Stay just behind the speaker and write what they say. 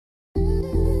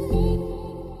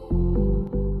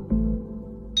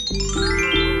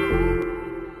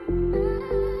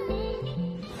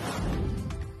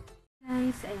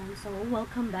So,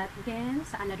 welcome back again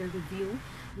sa another review.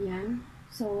 Yan.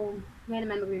 So, ngayon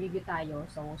naman magre-review tayo.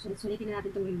 So, sulit-sulitin na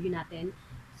natin itong review natin.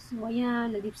 So, ayan,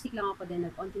 nag-lipstick lang ako din,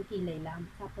 nag-onting kilay lang.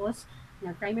 Tapos,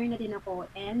 nag-primer na din ako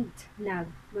and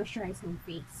nag-moisturize ng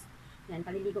face. Yan,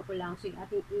 paliligo ko lang. So, yung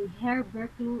ating hair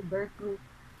burr-crew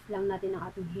lang natin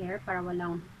ang ating hair para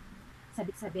walang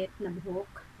sabit-sabit na buhok.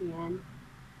 Yan.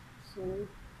 So,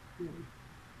 yan.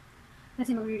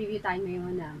 Kasi magre-review tayo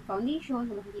ngayon ng foundation.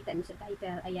 Kung makikita niyo sa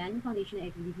title, ayan yung foundation na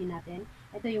i-review natin.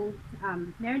 Ito yung,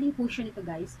 meron din cushion ito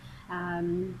guys.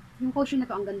 Yung cushion na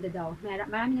to ang ganda daw.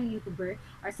 Marami ng YouTuber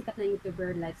or sikat na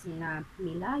YouTuber like si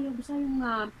Milayo. Basta yung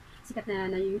sikat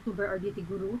na YouTuber or beauty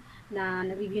guru na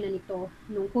nag-review na nito.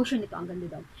 Nung cushion nito ang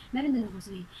ganda daw. Meron din ako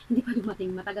kasi hindi pa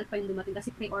dumating. Matagal pa yung dumating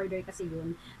kasi pre-order kasi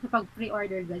yun. Kapag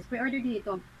pre-order guys, pre-order din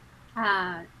ito.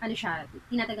 Ano siya,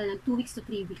 tinatagal ng 2 weeks to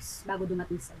 3 weeks bago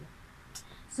dumating sa'yo.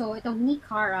 So, itong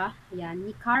CARA, ayan,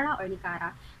 CARA or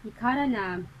CARA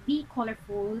na Be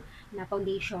Colorful na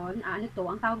foundation. Ano to,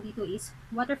 ang tawag dito is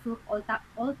Waterproof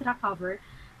Ultra Cover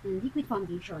Liquid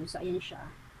Foundation. So, ayan siya.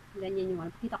 Ganyan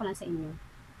yung, pakita ko lang sa inyo.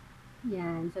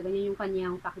 Yan, so ganyan yung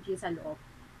kanyang packaging sa loob.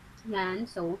 Yan,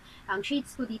 so, ang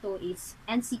shades ko dito is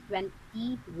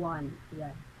NC21.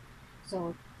 Yan.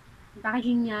 So, yung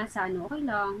packaging niya sa ano, okay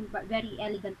lang, very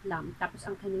elegant lang. Tapos,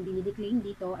 ang kanyang dinideclaim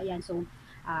dito, ayan, so,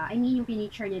 yung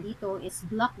piniture niya dito is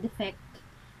block defect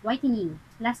whitening,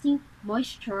 lasting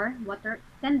moisture, water,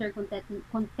 tender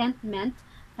contentment,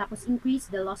 tapos increase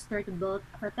the luster to build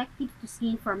protective to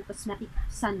skin from cosmetic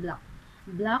sunblock,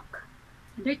 block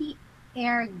dirty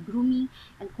air, grooming,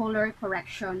 and color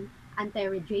correction,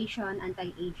 anti-radiation,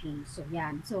 anti-aging. So,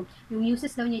 yan. So, yung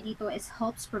uses daw niya dito is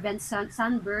helps prevent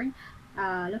sunburn,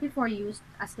 looking for use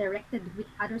as directed with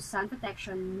other sun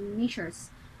protection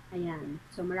measures. Ayan.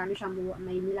 So, marami siyang,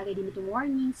 may nilagay din itong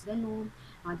warnings, ganun.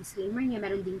 Disclaimer niya,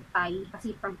 meron din Thai,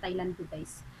 kasi from Thailand to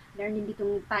guys. Meron din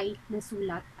ditong Thai na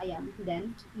sulat. Ayan.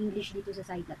 Then, English dito sa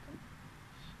side na to.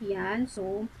 Ayan.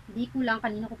 So, di ko lang,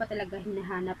 kanina ko pa talaga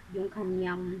hinahanap yung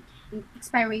kanyang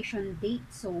expiration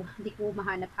date. So, di ko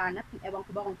mahanap-hanap. Ewan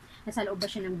ko ba kung nasa loob ba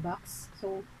siya ng box.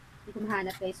 So, di ko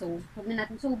mahanap guys. So, huwag na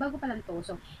natin. So, bago pa lang to.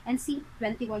 So,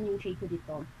 NC21 yung shade ko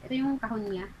dito. Ito yung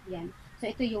kahon niya. Ayan. So,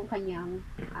 ito yung kanyang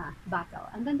bottle.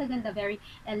 Ang ganda-ganda, very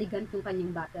elegant yung kanyang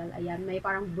bottle. Ayan, may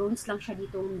parang bronze lang siya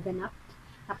dito ganap.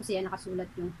 Tapos, ayan, nakasulat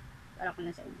yung, para ko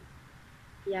lang sa inyo.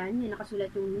 Ayan, yung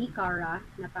nakasulat yung CARA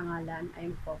na pangalan.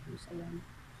 Ayan, focus. Ayan.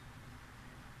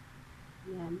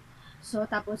 Ayan. So,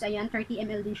 tapos, ayan, 30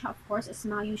 ml din siya, of course, as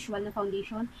mga usual na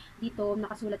foundation. Dito,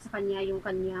 nakasulat sa kanya yung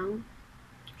kanyang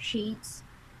shades.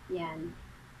 Ayan.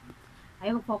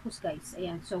 Ayaw focus guys.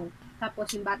 Ayan. So, tapos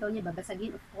yung bottle niya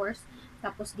babasagin of course.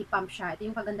 Tapos di-pump siya. Ito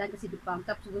yung kagandahan kasi di-pump.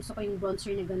 Tapos gusto ko yung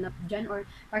bronzer na ganap dyan or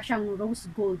parang siyang rose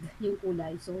gold yung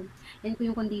kulay. So, yan ko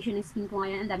yung condition ng skin ko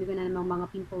ngayon. Ang dami ko na namang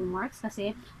mga pimple marks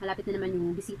kasi malapit na naman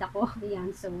yung bisita ko. Ayan.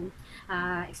 So,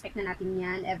 expect na natin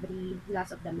yan every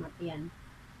last of the month. Ayan.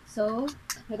 So,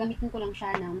 gagamitin ko lang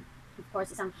siya ng of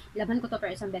course, laban ko to pero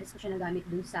isang beses ko siya nagamit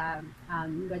dun sa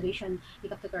graduation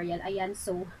makeup tutorial. Ayan,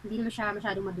 so, hindi naman siya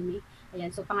masyadong madumi. Ayan,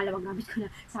 so, pangalawang gamit ko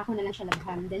na, sa ako na lang siya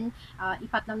labhan. Then,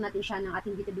 ipat lang natin siya ng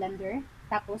ating beauty blender.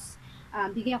 Tapos,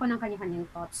 bigay ako ng kanya-kanyang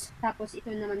thoughts. Tapos, ito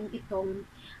naman itong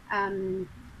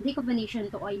dry combination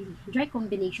to oily, dry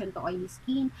combination to oily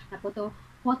skin. Na photo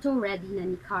ready na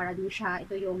ni CARA din siya.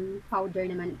 Ito yung powder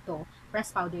naman ito.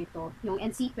 Press powder ito. Yung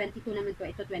NC22 naman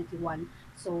ito 21.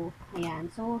 So, ayan.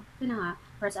 So, ito na nga.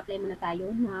 First, apply muna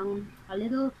tayo ng a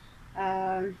little,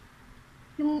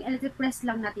 yung electric press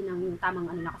lang natin ng yung tamang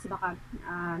ano na. Kasi baka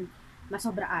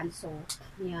masobraan. So,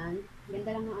 ayan.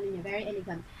 Ganda lang ng ano niya. Very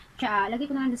elegant. Tsaka, lagay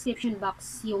ko na ng description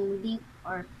box yung link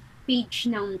or page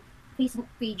ng Facebook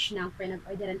page ng friend.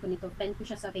 Nag-orderan ko nito. Friend ko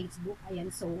siya sa Facebook.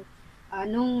 Ayan. So,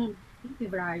 nung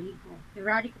February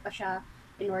ko pa siya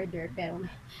in order pero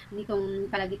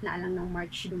nitong kalagitnaan lang ng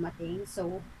March dumating.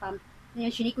 So, ayan,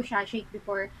 shake ko siya, shake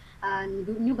before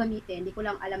nyo gamitin. Hindi ko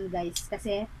lang alam guys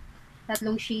kasi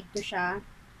tatlong shade to siya.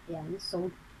 Ayan,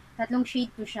 so tatlong shade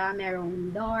to siya.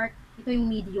 Merong dark, ito yung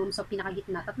medium, so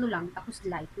pinakagitna, tatlo lang, tapos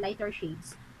lighter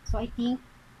shades. So, I think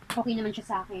okay naman siya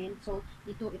sa akin. So,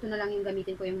 ito na lang yung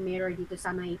gamitin ko yung mirror dito sa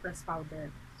may press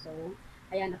powder. So,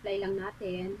 ayan, apply lang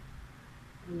natin.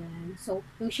 Ayan. So,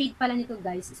 yung shade pala nito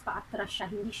guys is pa-atras siya.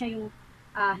 Hindi siya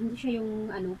yung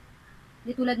ano,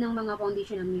 di tulad ng mga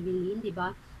foundation ng Maybelline, di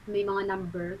ba? May mga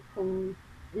number kung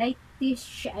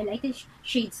lightish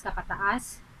shades ka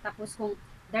pataas, tapos kung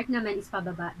dark naman is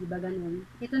pababa, di ba ganun?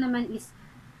 Ito naman is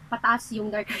pataas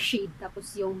yung darker shade,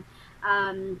 tapos yung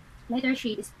lighter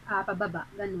shade is pababa,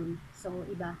 ganun. So,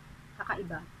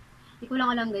 kakaiba. Hindi ko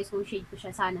lang alam guys kung shade ko siya.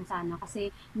 Sana.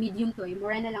 Kasi medium to eh.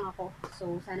 Mura na lang ako.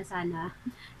 So, sana.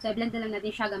 So, i-blend na lang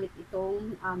natin siya gamit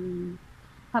itong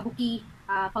Kabuki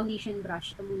foundation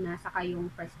brush. Ito muna. Saka yung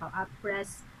press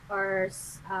or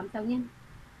tawag yan.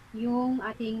 Yung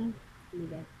ating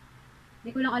hindi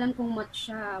ko lang alam kung matte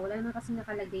siya. Wala naman kasi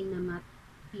nakalagay na matte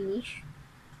finish.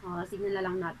 Signal na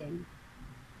lang natin.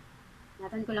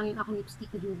 Natan ko lang yung aking lipstick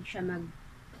na hindi siya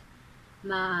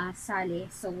masali.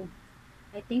 So,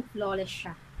 I think flawless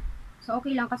siya. So,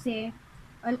 okay lang kasi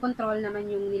oil control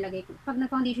naman yung nilagay ko. Pag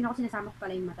nag-foundation ako, sinasama ko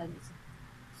pala yung mata guys.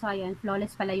 So, ayan,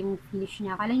 flawless pala yung finish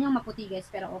niya. Kala niya maputi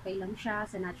guys, pero okay lang siya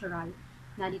sa natural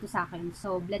na dito sa akin.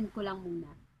 So, blend ko lang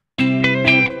muna.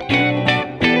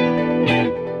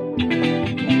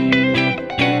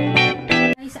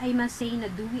 Guys, I must say na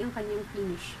dewy ang kanyang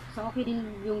finish. So, okay din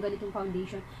yung ganitong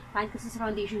foundation. Kahit kasi sa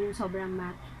foundation yung sobrang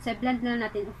matte. So, blend na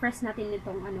natin, press natin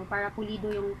itong para pulido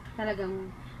yung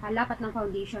talagang lapat ng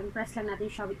foundation. Press lang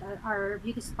natin siya with our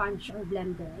beauty sponge or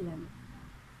blender. Ayan.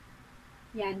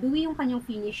 Yan, dewy yung kanyang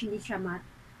finish, hindi siya matte.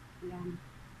 Ayan.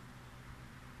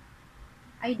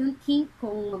 I don't think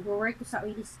kung mag-work ko sa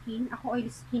oily skin. Ako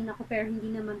oily skin ako, pero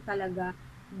hindi naman talaga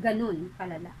ganun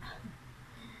kalala.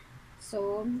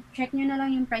 So, check nyo na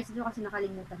lang yung price dito kasi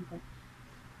nakalimutan ko.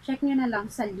 Check nyo na lang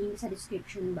sa link sa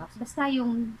description box. Basta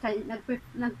yung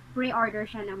nag-pre-order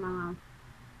siya ng mga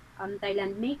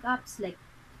Thailand makeups like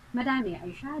madami,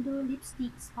 eyeshadow,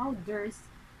 lipsticks, powders.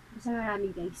 Basta marami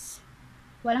guys.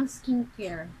 Walang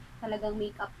skincare. Talagang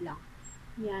makeup lang.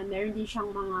 Yan, meron din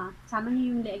siyang mga, sama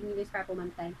niyo yung leeg ni guys para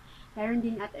pumantay. Meron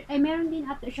din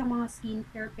ata siyang mga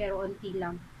skincare pero onti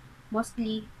lang.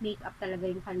 Mostly, makeup talaga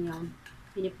yung kanyang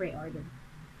pini-pre-order.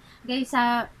 Guys,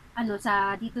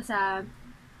 dito sa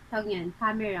tawag niyan,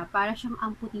 camera, para siyang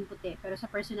ang puting-puti. Pero sa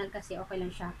personal kasi, okay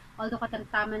lang siya. Although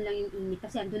katamtaman lang yung init.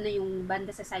 Kasi andun na yung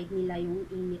banda sa side nila, yung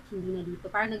init, hindi na dito.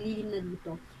 Parang naglilim na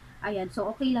dito. Ayan, so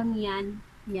okay lang yan.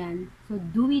 Yan. So,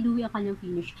 dewy-dewy ang kanyang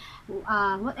finish.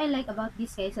 What I like about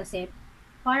this guys, kasi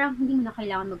parang hindi mo na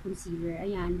kailangan mag-concealer.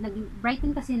 Ayan.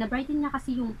 Na-brighten niya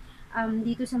kasi yung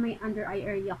dito sa may under eye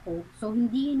area ko. So,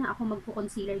 hindi na ako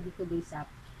magpo-concealer dito guys.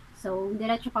 So,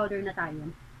 diretso powder na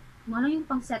tayo. Kung ano yung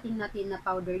pang-setting natin na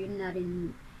powder, yun na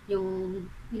rin yung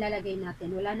ilalagay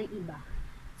natin. Wala nang iba.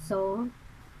 So,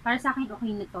 para sa akin,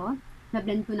 okay na to.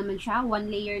 Na-blend ko naman siya.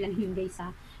 One layer lang yun guys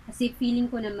Kasi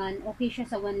feeling ko naman, okay siya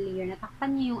sa one layer.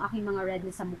 Natakpan niya yung aking mga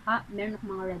redness sa mukha. Meron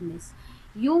akong mga redness.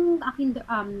 Yung aking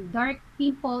dark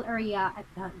pimple area at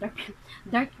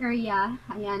dark area,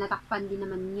 ayan, natakpan din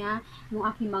naman niya yung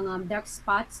aking mga dark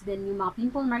spots, then yung mga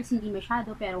pimple marks hindi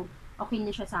masyado, pero okay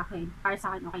na siya sa akin. Para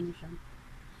sa akin, okay na siya.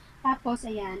 Tapos,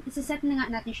 ayan, isa-set na nga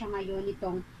natin siya ngayon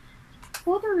itong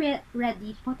photo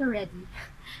ready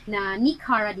na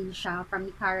CARA din siya, from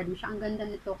CARA din siya. Ang ganda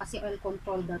nito kasi oil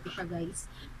control daw siya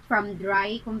guys. From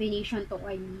dry combination to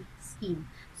oily skin.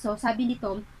 So, sabi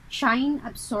nito, shine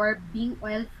absorbing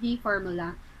oil-free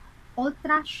formula.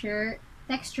 Ultra sheer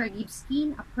texture gives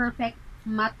skin a perfect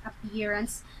matte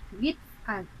appearance. Great,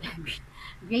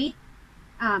 great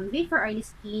for oily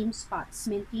skin spots.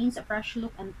 Maintains a fresh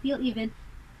look and feel even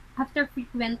after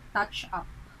frequent touch-up.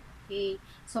 Okay.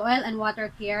 So, oil and water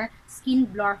care, skin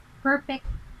blur, perfect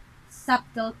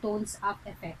subtle tones up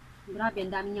effect. Grabe,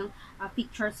 ang dami niyang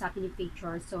pictures sa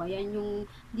pictures. So, ayan yung,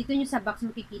 dito nyo sa box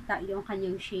makikita yung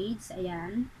kanyang shades.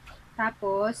 Ayan.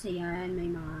 Tapos, ayan,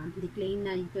 may mga declaim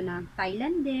na dito na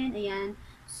Thailand din. Ayan.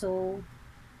 So,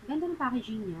 ganda ng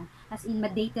packaging niya. As in,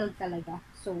 ma-detailed talaga.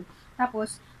 So,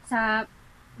 tapos, sa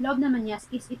loob naman niya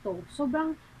is ito.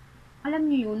 Sobrang,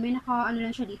 alam niyo yun, may ano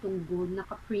lang siya ditong gold,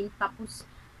 naka-print. Tapos,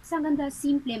 sa ganda,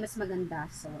 simple, mas maganda.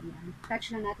 So, ayan.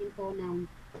 Touch lang natin to ng,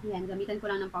 ayan, gamitan ko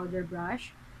lang ng powder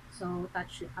brush. So,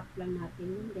 touch up lang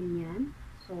natin, ganyan.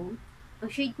 So,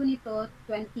 ang shade ko nito,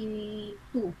 22.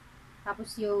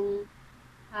 Tapos yung,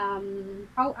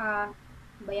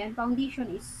 foundation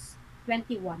is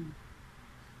 21.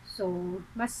 So,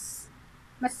 mas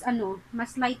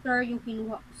lighter yung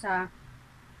kinuha ko sa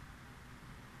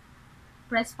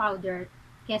press powder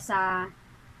kesa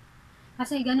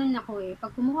kasi ganun ako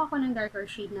pag kumuha ko ng darker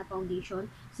shade na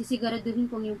foundation, sisiguraduhin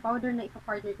kong yung powder na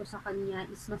ipa-partner ko sa kanya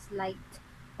is mas light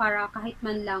para kahit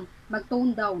man lang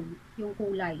mag-tone down yung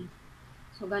kulay.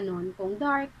 So, ganun. Kung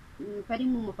dark, pwede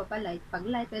mo mapapalight. Pag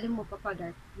light, pwede mo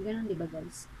mapapadark. Ganun, diba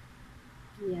guys?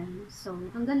 Ayan. So,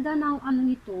 ang ganda ng ano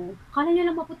nito. Kala nyo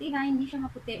lang maputi hindi siya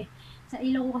maputi. Sa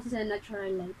ilaw ko kasi sa natural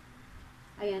light.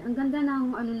 Ayan. Ang ganda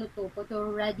ng ano nito.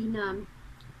 Photo ready na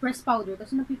press powder.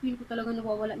 Kasi napipil ko talaga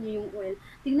nawawala niya yung oil.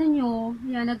 Tingnan nyo.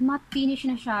 Ayan. Nag-matte finish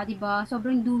na siya. Diba?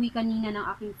 Sobrang dewy kanina ng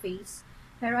aking face.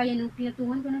 Pero ayan, nung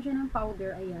pinatungan ko na siya ng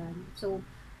powder, ayan. So,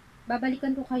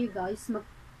 babalikan ko kayo guys,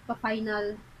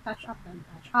 magpa-final touch up lang,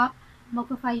 touch up.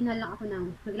 Magpa-final lang ako ng,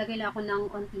 maglagay lang ako ng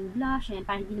onting blush, ayan,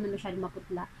 para hindi naman masyadong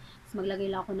maputla. Tapos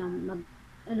maglagay lang ako ng,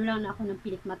 ano lang na ako ng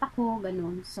pilik mata ko,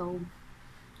 ganun. So,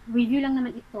 review lang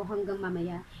naman ito hanggang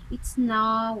mamaya. It's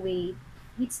now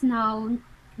 1:30,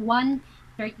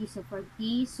 so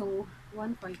 40, so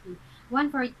 1:40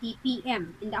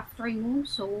 p.m. in the afternoon.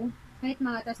 So, kahit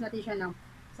mga test natin siya ng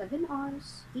 7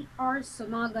 hours, 8 hours, so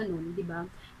mga ganun, di ba?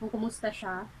 Kung kumusta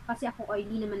siya, kasi ako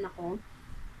oily naman ako,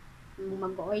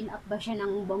 mag-oil up ba siya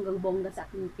ng bonggang-bongga sa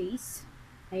aking face.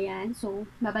 Ayan, so,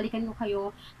 babalikan ko kayo.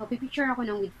 Magpipicture ako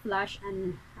ng with flash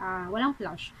and walang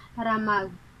flash para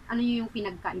ano yung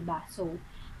pinagkaiba. So,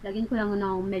 lagyan ko lang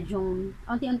ng medyong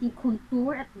unti-unting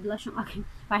contour at blush yung aking,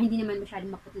 para hindi naman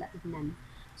masyadong maputla tignan.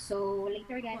 So,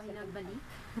 later guys, nagbalik.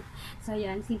 So,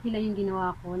 ayan, simple lang yung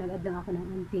ginawa ko. Nag-add lang ako ng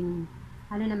unting,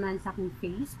 ano naman sa aking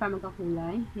face para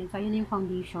magkakulay. Yan, so, yun yung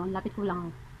foundation. Lapit ko lang.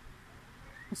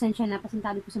 Pasensya na,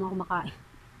 pasintabi ko sa mga kumakain.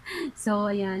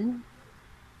 So, ayan.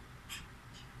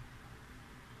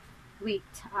 Wait,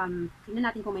 tingnan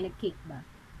natin kung may nag-cake ba.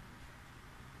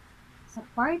 Sa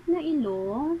part na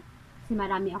ilong, kasi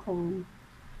marami akong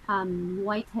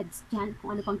whiteheads dyan,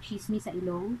 kung ano pang chismis sa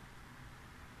ilong.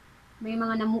 May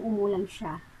mga namuumo lang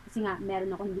siya. Kasi nga,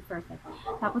 meron ako hindi perfect.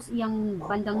 Tapos, iyang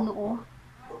bandang noo,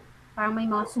 parang may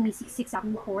mga sumisiksik sa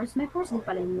aking pores. May pores din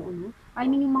pala yung noo, no? I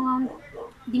mean, yung mga,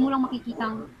 hindi mo lang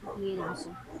makikitang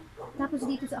aso. Tapos,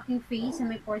 dito sa aking face,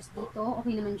 may pores dito,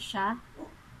 okay naman siya.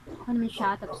 Okay naman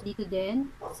siya. Tapos, dito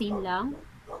din, same lang.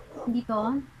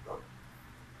 Dito,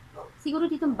 siguro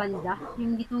ditong banda,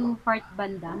 yung ditong part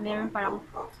banda, meron parang,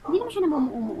 hindi naman siya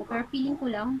namumuumuo, pero feeling ko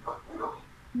lang,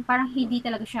 parang hindi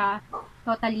talaga siya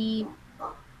totally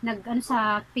nag-ano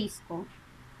sa face ko.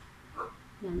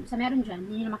 Yan. So, meron dyan.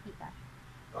 Hindi nyo makita.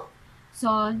 So,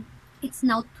 it's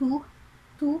now 2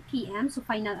 p.m. So,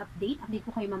 final update. Update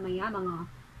ko kayo mamaya. Mga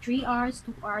 3 hours,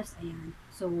 2 hours. Ayan.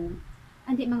 So,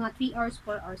 hindi, mga 3 hours,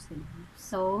 4 hours din.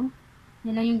 So,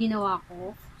 yan lang yung ginawa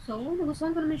ko. So,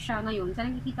 nagustuhan ko naman siya ngayon. Sa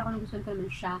nakikita ko, nagustuhan ko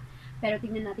naman siya. Pero,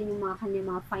 tignan natin yung mga kanyang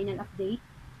mga final update.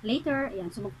 Later,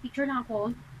 ayan. So, mag-picture lang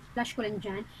ako. Flash ko lang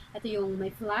dyan. Ito yung may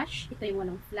flash. Ito yung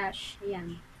walang flash.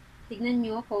 Ayan. Tignan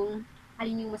nyo kung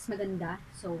alin yung mas maganda.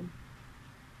 So,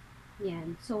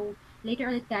 yan. So, later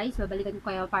ulit guys, babalikan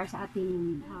ko kayo para sa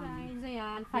ating guys,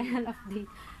 ayan, final update.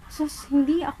 So,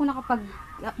 hindi ako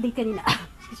nakapag-update kanina.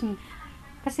 Excuse me.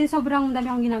 Kasi sobrang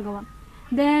dami akong ginagawa.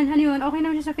 Then, ano yun, okay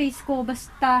naman siya sa face ko.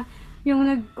 Basta, yung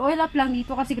nag-oil up lang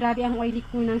dito kasi grabe ang oily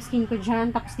ko ng skin ko dyan.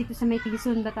 Tapos dito sa may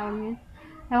tison, ba tawag yun?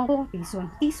 Ewan ko,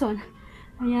 tison.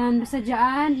 Ayan, basta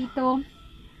dyan, dito.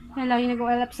 Yan lang yung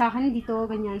nag-oil up sa akin dito,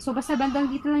 ganyan. So, basta bandang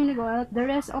dito lang yung nag-oil up. The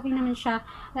rest, okay naman siya.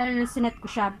 Lalo na sinet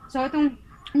ko siya. So, itong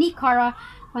NEE CARA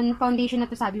foundation na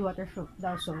to, sabi waterproof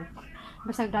daw. So,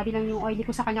 basta grabe lang yung oily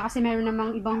ko sa kanya kasi meron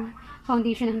namang ibang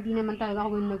foundation na hindi naman talaga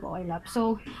ako nag-oil up.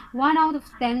 So, 1 out of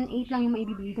 10, 8 lang yung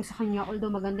maibibigay ko sa kanya. Although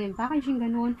maganda yung packaging,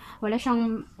 ganun. Wala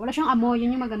siyang amoy,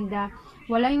 yun yung maganda.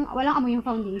 Walang amoy yung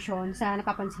foundation sa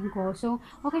napapansin ko. So,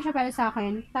 okay siya para sa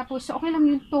akin. Tapos, okay lang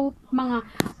yung top mga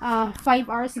 5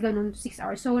 hours, ganun, 6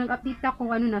 hours. So, nag-update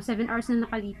ako, 7 hours na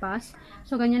nakalipas.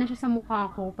 So, ganyan na siya sa mukha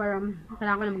ko. Parang,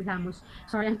 kailangan ko na maghamos.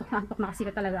 Sorry, antok na kasi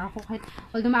talaga ako. Kahit,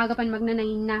 although maaga pa mag-9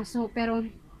 na. So, pero,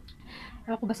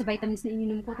 ewan ko ba sa vitamins na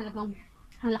ininom ko, talagang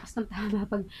ang lakas ng tama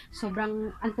pag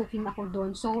sobrang antukin ako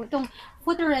doon. So, itong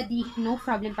photo ready, no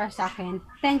problem para sa akin.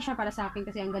 10 siya para sa akin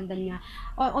kasi ang ganda niya.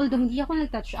 Although, hindi ako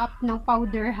nag-touch up ng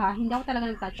powder ha. Hindi ako talaga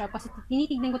nag-touch up kasi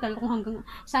tinitignan ko talaga kung hanggang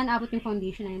saan abot yung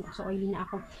foundation na yun. So, oily na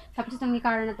ako. Tapos itong ni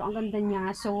CARA na to, ang ganda niya.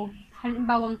 So,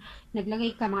 halimbawang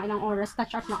naglagay ka mga ilang oras,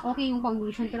 touch up na, okay yung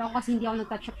foundation. Pero ako kasi hindi ako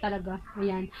nag-touch up talaga.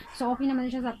 Ayan. So, okay naman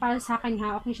siya para sa akin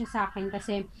ha. Okay siya sa akin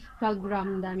kasi 12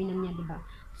 gram, dami na niya, diba?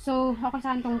 So, okay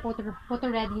saan tong photo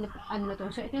ready na ano na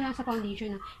to. So, ito lang sa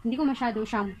foundation. Hindi ko masyado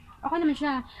siyang, okay naman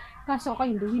siya. Kaso,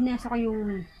 okay yung dewy-ness, okay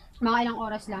yung mga ilang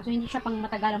oras lang. So, hindi siya pang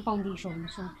matagalang foundation.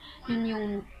 So, yun yung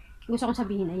gusto kong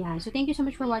sabihin. Ayan. So, thank you so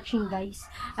much for watching, guys.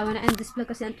 I wanna end this vlog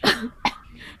kasi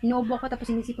inuubo ko tapos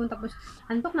inisipon tapos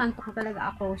antok na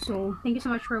talaga ako. So, thank you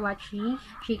so much for watching.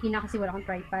 Shaky na kasi wala akong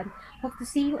tripod. Hope to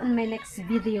see you on my next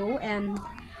video and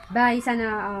bye.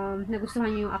 Sana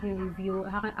nagustuhan niyo yung aking review,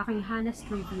 aking honest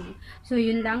review. So,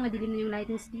 yun lang. Madilim na yung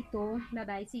lightings dito.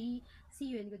 Bye-bye. See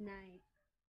you and good night.